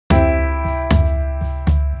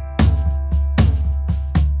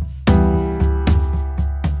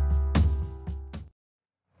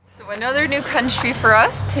Another new country for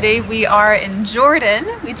us. Today we are in Jordan.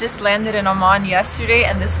 We just landed in Amman yesterday,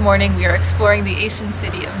 and this morning we are exploring the ancient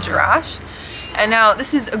city of Jerash. And now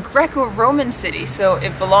this is a Greco-Roman city, so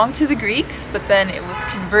it belonged to the Greeks, but then it was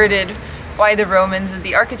converted by the Romans and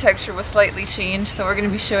the architecture was slightly changed, so we're going to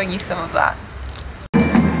be showing you some of that.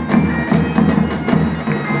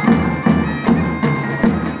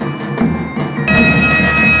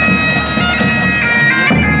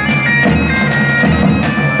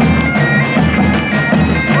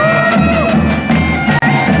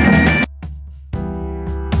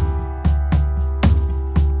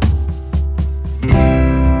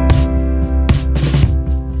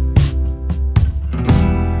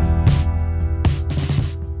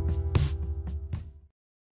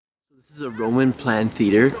 This is a Roman planned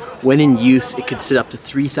theater. When in use, it could sit up to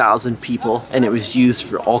 3,000 people, and it was used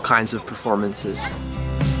for all kinds of performances.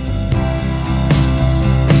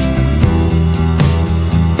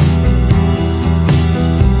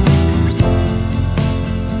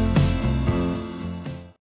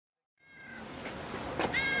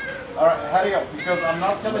 Alright, hurry up, because I'm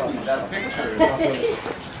not telling you, that picture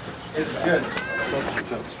is good.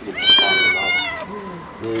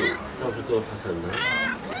 We're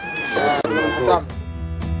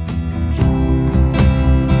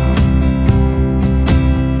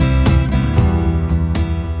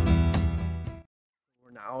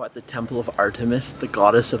now at the temple of Artemis, the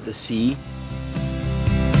goddess of the sea.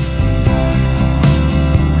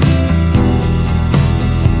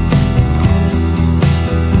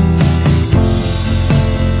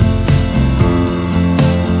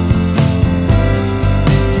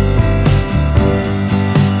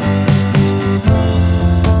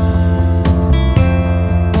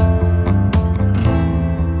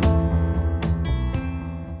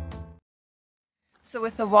 So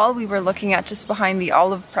with the wall we were looking at just behind the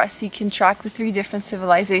olive press, you can track the three different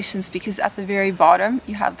civilizations, because at the very bottom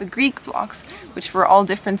you have the Greek blocks, which were all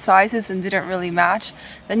different sizes and didn't really match.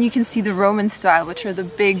 Then you can see the Roman style, which are the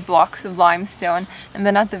big blocks of limestone, and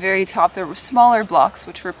then at the very top there were smaller blocks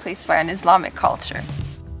which were placed by an Islamic culture.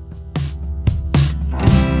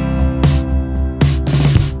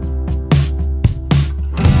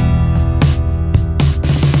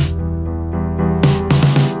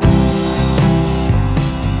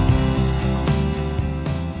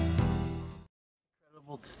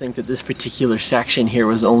 To think that this particular section here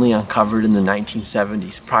was only uncovered in the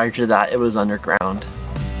 1970s. Prior to that, it was underground.